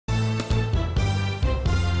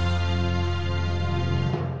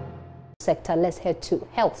sector. Let's head to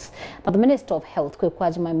health. Now, the Minister of Health,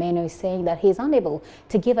 JoyNews, is saying that he is unable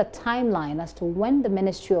to give a timeline as to when the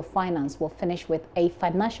Ministry of Finance will finish with a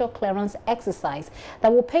financial clearance exercise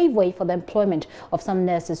that will pave way for the employment of some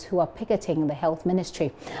nurses who are picketing the health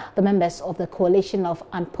ministry. The members of the coalition of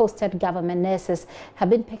unposted government nurses have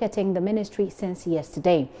been picketing the ministry since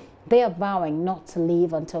yesterday. They are vowing not to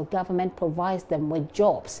leave until government provides them with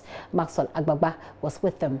jobs. Maxwell Agbagba was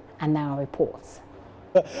with them and now reports.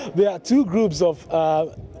 There are two groups of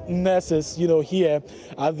nurses, here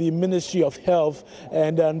at the Ministry of Health,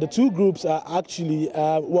 and the two groups are actually,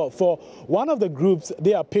 for one of the groups,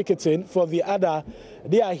 they are picketing. For the other,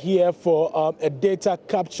 they are here for a data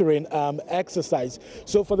capturing exercise.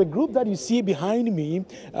 So for the group that you see behind me,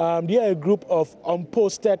 they are a group of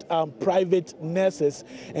unposted private nurses,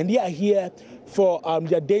 and they are here for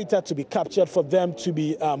their data to be captured, for them to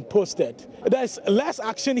be posted. There's less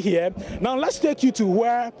action here. Now let's take you to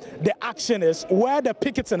where the action is, where the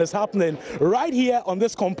picketing is happening, right here on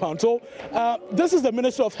this compound. So this is the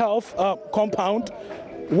Ministry of Health compound.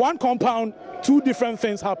 One compound, two different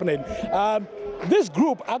things happening. This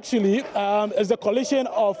group actually is the coalition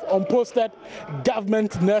of unposted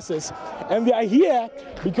government nurses, and they are here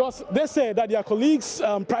because they say that their colleagues,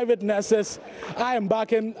 private nurses, are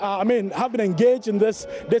embarking, have been engaged in this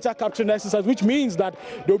data capture exercise, which means that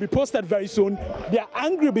they will be posted very soon. They are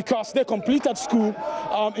angry because they completed school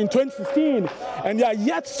in 2015, and they are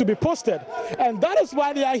yet to be posted, and that is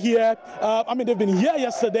why they are here. They've been here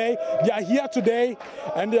yesterday, they are here today,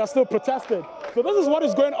 and they are still protesting. So this is what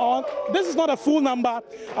is going on. This is not a full number.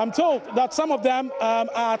 I'm told that some of them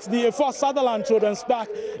at the Fort Sutherland Children's Park,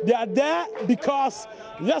 they are there because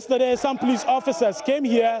yesterday some police officers came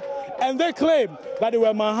here and they claim that they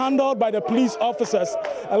were manhandled by the police officers.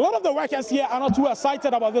 A lot of the workers here are not too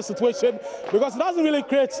excited about this situation because it doesn't really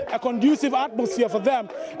create a conducive atmosphere for them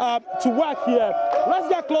to work here. Let's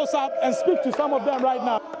get close up and speak to some of them right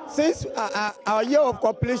now. Since our year of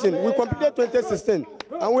completion, we completed 2016.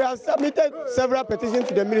 And we have submitted several petitions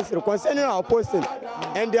to the ministry concerning our posting,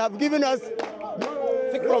 and they have given us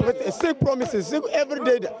sick promises. Every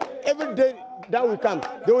day that we come,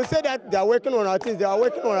 they will say that they are working on our things, they are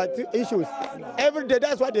working on our issues. Every day,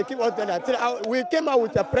 that's why they keep us telling. We came out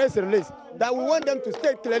with a press release that we want them to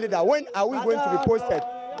state clearly that when are we going to be posted.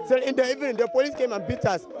 So in the evening, the police came and beat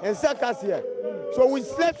us and sacked us here. So we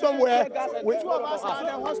slept somewhere. At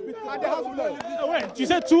the hospital. You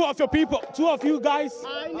said two of your people, two of you guys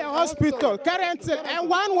are in the hospital currently, and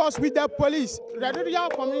one was with the police.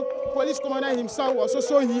 The police commander himself was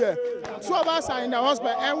also here. Two of us are in the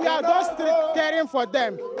hospital, and we are just caring for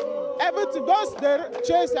them. Everything, those they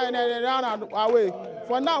chase and they run away.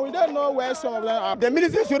 For now, we don't know where some of them are. The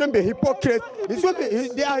ministry shouldn't be hypocrites.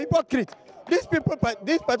 They are hypocrites. These people,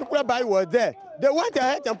 this particular body was there. They went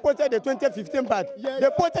ahead and posted the 2015 batch. Yes. They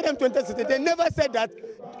posted them 2016. They never said that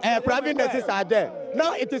private nurses are there.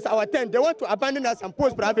 Now it is our turn. They want to abandon us and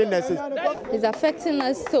post private nurses. It's affecting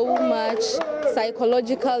us so much,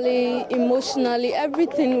 psychologically, emotionally,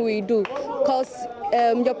 everything we do. Because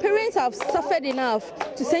your parents have suffered enough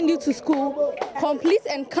to send you to school, complete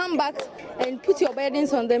and come back and put your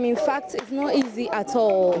burdens on them. In fact, it's not easy at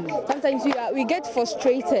all. Sometimes we get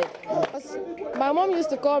frustrated. My mom used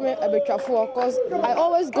to call me a betrayal because I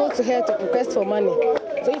always go to her to request for money.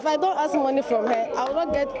 So if I don't ask money from her, I will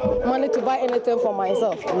not get money to buy anything for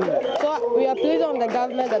myself. So we are pleading on the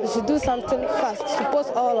government that they should do something fast to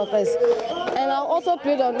post all of us. And I'll also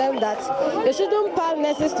plead on them that they shouldn't pay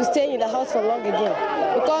nurses to stay in the house for long again.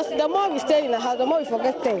 Because the more we stay in the house, the more we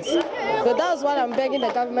forget things. So that's why I'm begging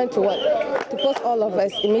the government to work, to post all of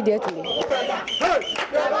us immediately.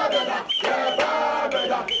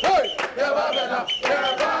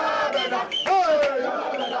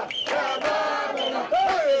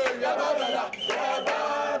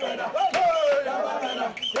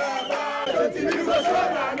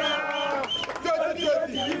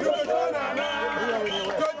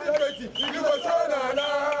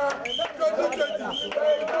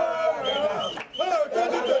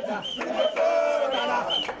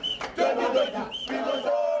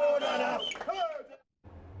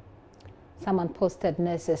 Someone posted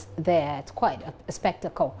nurses there. It's quite a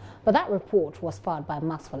spectacle. But that report was filed by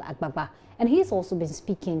Maxwell Agbagba, and he's also been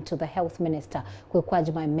speaking to the health minister,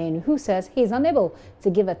 JoyNews, who says he's unable to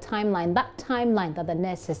give a timeline, that timeline that the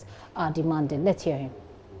nurses are demanding. Let's hear him.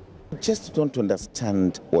 Just don't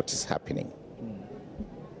understand what is happening.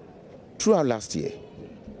 Throughout last year,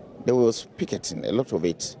 there was picketing, a lot of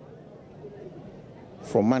it,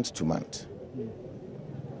 from month to month.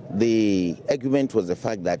 The argument was the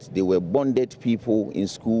fact that they were bonded people in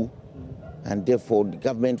school, and therefore the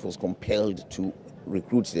government was compelled to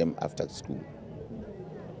recruit them after school.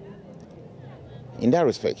 In that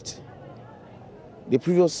respect, the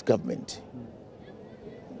previous government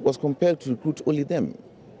was compelled to recruit only them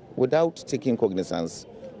without taking cognizance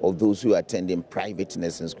of those who are attending private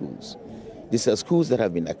nursing schools. These are schools that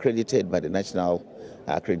have been accredited by the National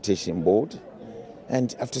Accreditation Board,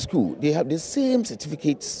 and after school they have the same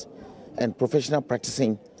certificates and professional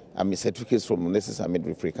practicing certificates from the Nurses and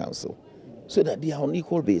Midwifery Council, so that they are on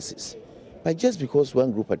equal basis. But just because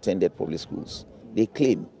one group attended public schools, they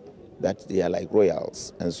claim that they are like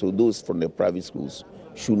royals, and so those from the private schools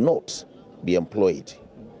should not be employed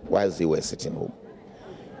whilst they were sitting home.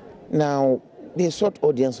 Now, they sought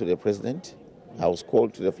audience with the president. I was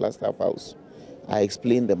called to the Flagstaff House. I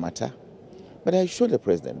explained the matter, but I assured the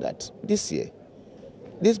president that this year,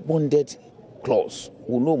 this bonded clause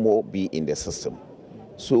will no more be in the system.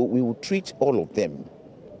 So we will treat all of them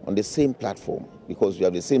on the same platform because we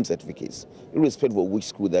have the same certificates. Irrespective of which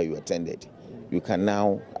school that you attended, you can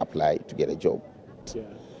now apply to get a job. Yeah.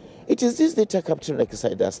 It is this data capturing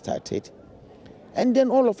exercise that started. And then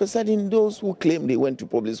all of a sudden, those who claim they went to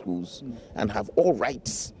public schools and have all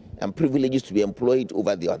rights and privileges to be employed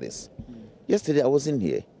over the others. Yesterday, I was in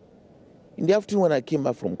here. In the afternoon, when I came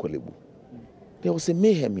back from Kolebu, there was a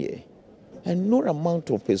mayhem here. And no amount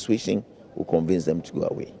of persuasion will convince them to go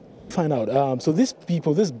away. Find out. So these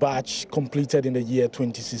people, this batch completed in the year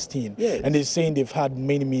 2016. Yes. And they're saying they've had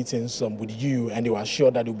many meetings with you, and they were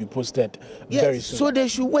sure that it will be posted very soon. So they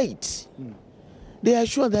should wait. They are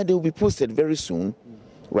sure that they will be posted very soon,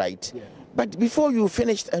 right? Yeah. But before you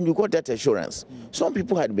finished and you got that assurance, some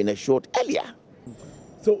people had been assured earlier.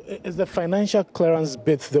 So is the financial clearance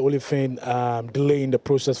bit the only thing delaying the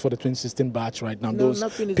process for the 2016 batch right now? No,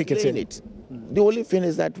 nothing is delaying it. The only thing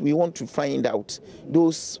is that we want to find out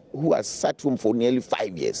those who are sat home for nearly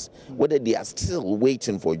 5 years, whether they are still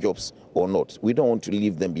waiting for jobs or not. We don't want to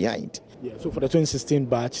leave them behind. Yeah. So for the 2016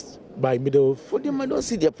 batch, by middle... For them, I don't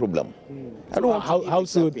see their problem. I don't want how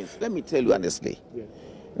soon? Let me tell you honestly. Yeah.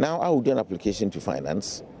 Now, I will do an application to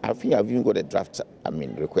finance. I think I've even got a draft,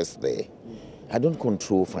 request there. I don't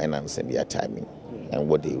control finance and their timing and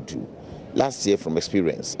what they will do. Last year, from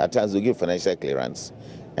experience, at times they give financial clearance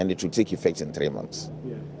and it will take effect in 3 months,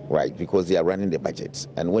 right? Because they are running the budget.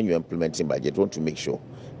 And when you're implementing budget, you want to make sure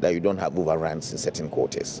that you don't have overruns in certain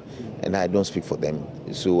quarters. And I don't speak for them,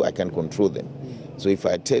 so I can control them. So if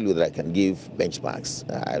I tell you that I can give benchmarks,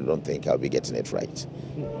 I don't think I'll be getting it right.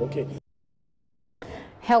 Okay.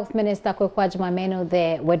 Health Minister Kweku Meno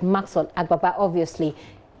there with Maxwell Agbaba. Obviously,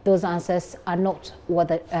 those answers are not what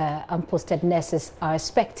the unposted nurses are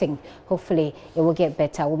expecting. Hopefully, it will get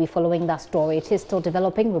better. We'll be following that story. It is still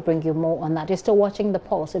developing. We'll bring you more on that. You're still watching The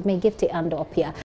Pulse with me, Gifty and up here.